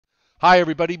Hi,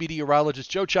 everybody. Meteorologist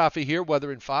Joe Cioffi here.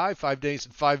 Weather in 5 days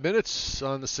and 5 minutes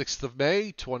on the 6th of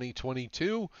May,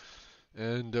 2022.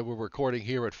 And we're recording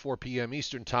here at 4 p.m.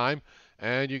 Eastern Time.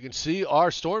 And you can see our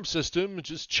storm system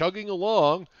just chugging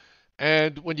along.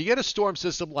 And when you get a storm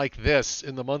system like this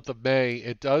in the month of May,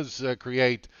 it does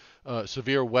create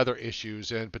severe weather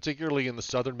issues, and particularly in the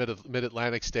southern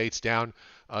mid-Atlantic states down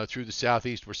through the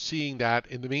southeast, we're seeing that.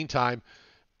 In the meantime,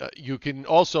 you can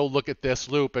also look at this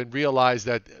loop and realize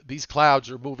that these clouds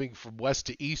are moving from west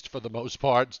to east for the most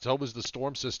part. So is the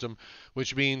storm system,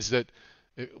 which means that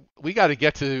we got to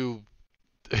get to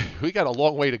we got a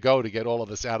long way to go to get all of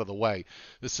this out of the way.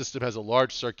 This system has a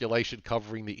large circulation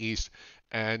covering the east,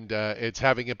 and it's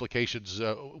having implications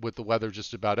with the weather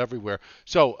just about everywhere.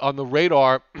 So on the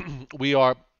radar, we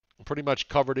are pretty much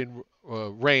covered in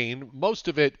rain. Most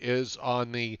of it is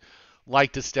on the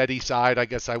light to steady side, I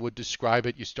guess I would describe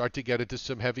it. You start to get into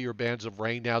some heavier bands of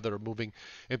rain now that are moving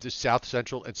into south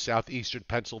central and southeastern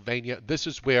Pennsylvania. This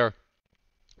is where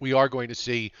we are going to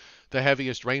see the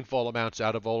heaviest rainfall amounts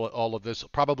out of all of this,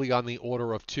 probably on the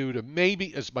order of 2 to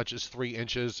maybe as much as 3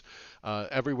 inches.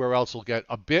 Everywhere else will get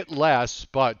a bit less,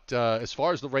 but as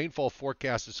far as the rainfall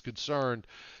forecast is concerned,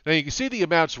 now you can see the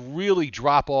amounts really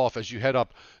drop off as you head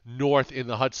up north in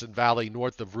the Hudson Valley,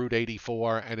 north of Route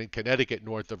 84, and in Connecticut,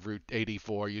 north of Route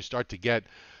 84. You start to get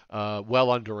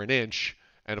well under an inch.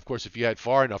 And of course, if you head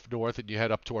far enough north and you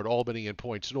head up toward Albany and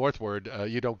points northward,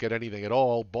 you don't get anything at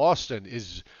all. Boston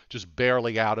is just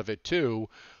barely out of it too.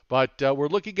 But we're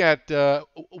looking at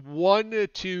 1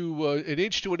 to an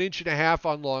inch to an inch and a half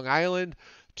on Long Island,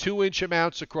 2-inch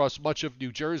amounts across much of New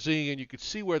Jersey, and you can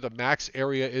see where the max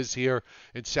area is here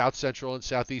in south central and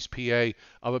southeast PA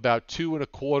of about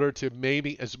 2.25 to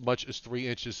maybe as much as 3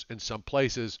 inches in some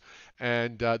places.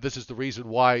 And this is the reason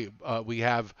why we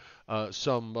have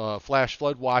some flash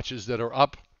flood watches that are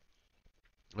up.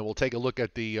 And we'll take a look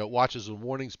at the watches and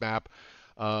warnings map.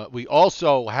 We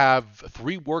also have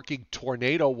 3 working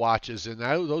tornado watches, and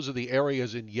those are the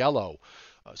areas in yellow.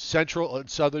 Central and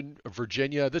southern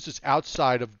Virginia. This is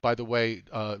outside of, by the way,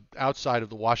 outside of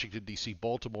the Washington, D.C.,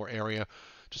 Baltimore area.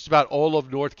 Just about all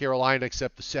of North Carolina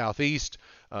except the southeast.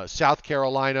 South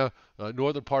Carolina,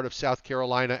 northern part of South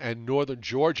Carolina, and northern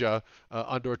Georgia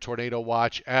under a tornado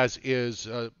watch, as is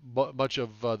much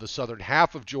of the southern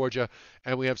half of Georgia.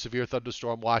 And we have severe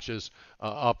thunderstorm watches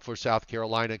up for South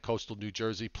Carolina and coastal New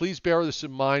Jersey. Please bear this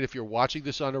in mind if you're watching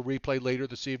this on a replay later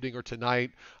this evening or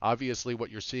tonight. Obviously,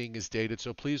 what you're seeing is dated,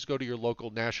 so please go to your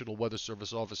local National Weather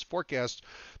Service office forecast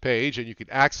page, and you can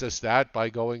access that by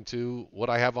going to what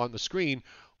I have on the screen,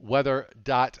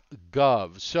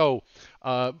 weather.gov. So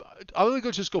I'm going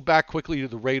to just go back quickly to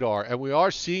the radar, and we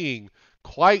are seeing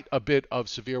quite a bit of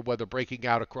severe weather breaking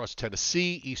out across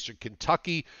Tennessee, eastern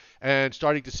Kentucky, and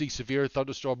starting to see severe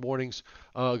thunderstorm warnings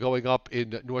going up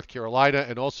in North Carolina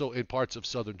and also in parts of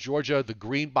southern Georgia. The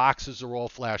green boxes are all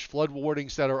flash flood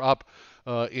warnings that are up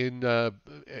in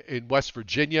West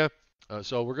Virginia.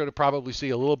 So we're going to probably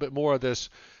see a little bit more of this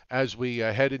as we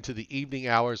head into the evening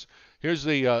hours. Here's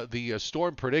the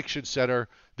Storm Prediction Center.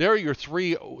 There are your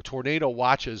 3 tornado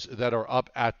watches that are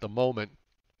up at the moment.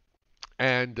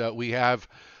 And we have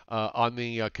on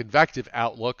the Convective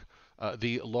Outlook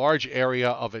the large area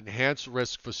of enhanced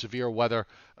risk for severe weather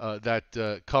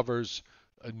that covers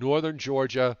northern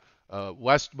Georgia,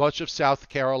 much of South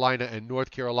Carolina and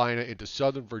North Carolina into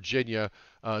southern Virginia.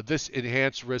 This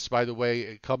enhanced risk, by the way,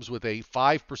 it comes with a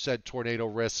 5% tornado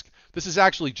risk. This has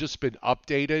actually just been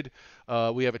updated.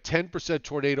 We have a 10%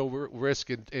 tornado risk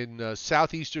in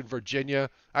southeastern Virginia,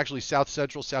 actually south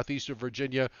central, southeastern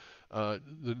Virginia,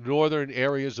 the northern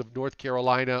areas of North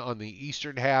Carolina on the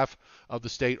eastern half of the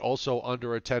state also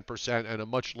under a 10% and a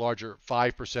much larger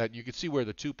 5%. You can see where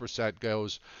the 2%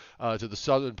 goes to the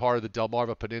southern part of the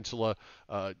Delmarva Peninsula,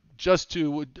 just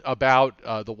to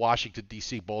about the Washington,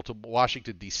 D.C.,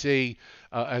 Washington, D.C.,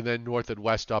 and then north and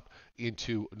west up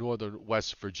into northern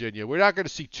West Virginia. We're not going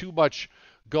to see too much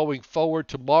going forward.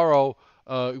 Tomorrow,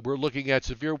 we're looking at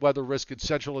severe weather risk in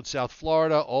central and south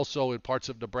Florida, also in parts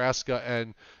of Nebraska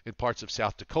and in parts of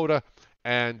South Dakota.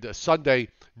 And Sunday,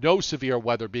 no severe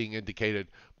weather being indicated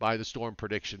by the Storm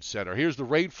Prediction Center. Here's the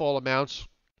rainfall amounts.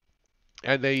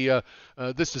 And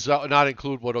this does not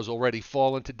include what has already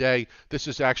fallen today. This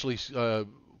is actually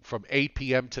from 8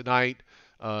 p.m. tonight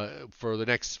for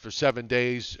 7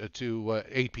 days to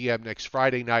 8 p.m. next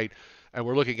Friday night. And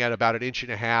we're looking at about 1.5 inches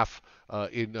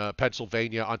in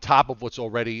Pennsylvania on top of what's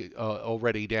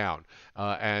already down.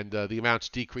 And the amounts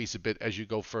decrease a bit as you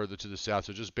go further to the south.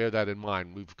 So just bear that in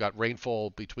mind. We've got rainfall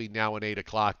between now and 8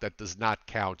 o'clock. That does not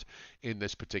count in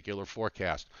this particular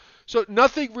forecast. So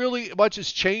nothing really much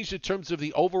has changed in terms of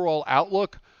the overall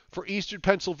outlook. For eastern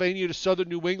Pennsylvania to southern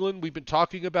New England, we've been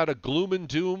talking about a gloom and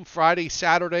doom Friday,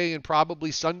 Saturday, and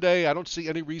probably Sunday. I don't see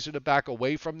any reason to back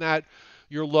away from that.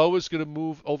 Your low is going to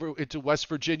move over into West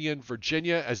Virginia and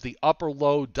Virginia as the upper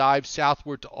low dives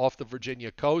southward to off the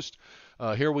Virginia coast.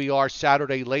 Here we are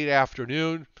Saturday late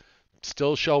afternoon.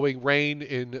 Still showing rain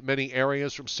in many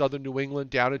areas from southern New England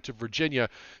down into Virginia.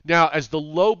 Now, as the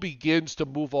low begins to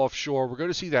move offshore, we're going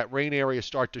to see that rain area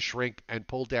start to shrink and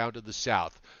pull down to the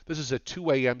south. This is at 2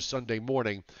 a.m. Sunday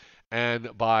morning.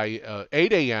 And by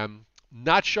 8 a.m.,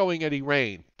 not showing any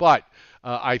rain. But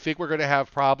I think we're going to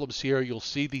have problems here. You'll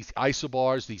see these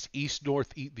isobars, these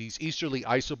easterly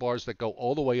isobars that go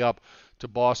all the way up to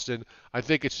Boston. I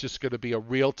think it's just going to be a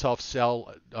real tough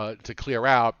sell to clear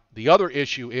out. The other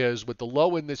issue is with the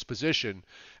low in this position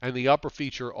and the upper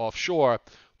feature offshore,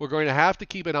 we're going to have to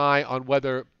keep an eye on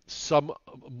whether some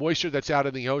moisture that's out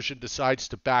in the ocean decides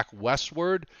to back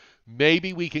westward.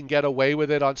 Maybe we can get away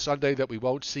with it on Sunday that we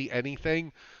won't see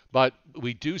anything. But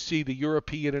we do see the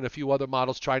European and a few other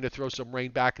models trying to throw some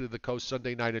rain back into the coast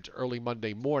Sunday night into early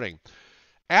Monday morning.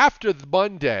 After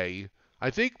Monday,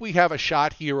 I think we have a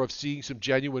shot here of seeing some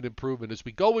genuine improvement. As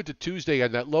we go into Tuesday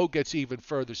and that low gets even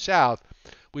further south,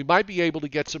 we might be able to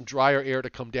get some drier air to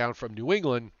come down from New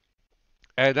England.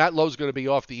 And that low is going to be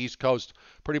off the East Coast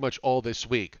pretty much all this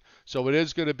week. So it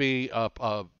is going to be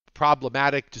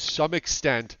problematic to some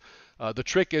extent. The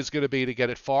trick is going to be to get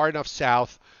it far enough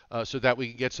south so that we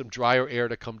can get some drier air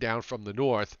to come down from the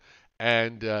north.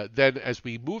 And then as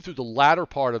we move through the latter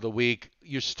part of the week,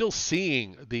 you're still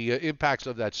seeing the impacts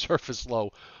of that surface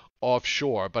low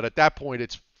offshore. But at that point,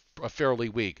 it's fairly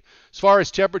weak. As far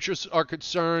as temperatures are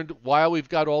concerned, while we've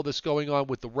got all this going on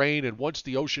with the rain, and once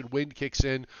the ocean wind kicks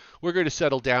in, we're going to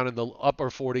settle down in the upper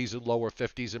 40s and lower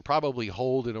 50s and probably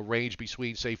hold in a range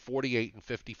between, say, 48 and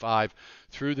 55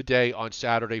 through the day on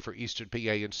Saturday for eastern PA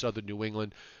and southern New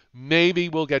England. Maybe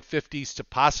we'll get 50s to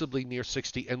possibly near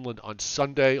 60 inland on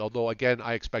Sunday, although, again,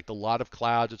 I expect a lot of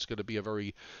clouds. It's going to be a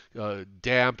very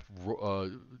damp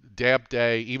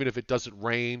day. Even if it doesn't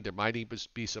rain, there might even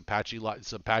be some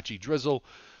patchy drizzle.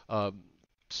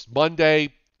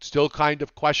 Monday, still kind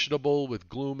of questionable with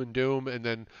gloom and doom, and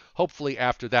then hopefully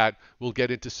after that, we'll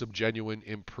get into some genuine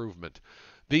improvement.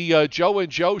 The Joe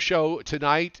and Joe show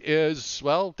tonight is,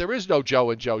 well, there is no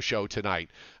Joe and Joe show tonight.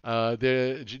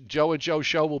 The Joe and Joe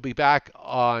show will be back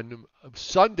on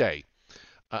Sunday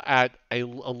at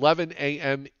 11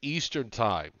 a.m. Eastern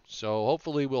Time. So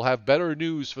hopefully we'll have better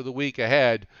news for the week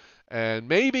ahead. And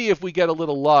maybe if we get a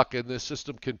little luck and the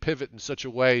system can pivot in such a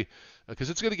way, because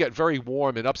it's going to get very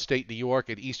warm in upstate New York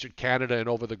and eastern Canada and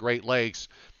over the Great Lakes,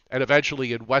 and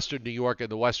eventually in western New York and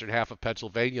the western half of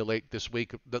Pennsylvania late this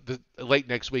week, late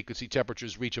next week, we'll see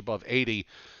temperatures reach above 80.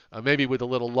 Maybe with a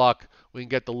little luck, we can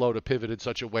get the low to pivot in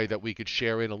such a way that we could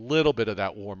share in a little bit of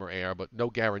that warmer air, but no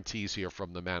guarantees here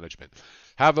from the management.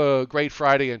 Have a great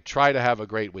Friday and try to have a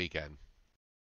great weekend.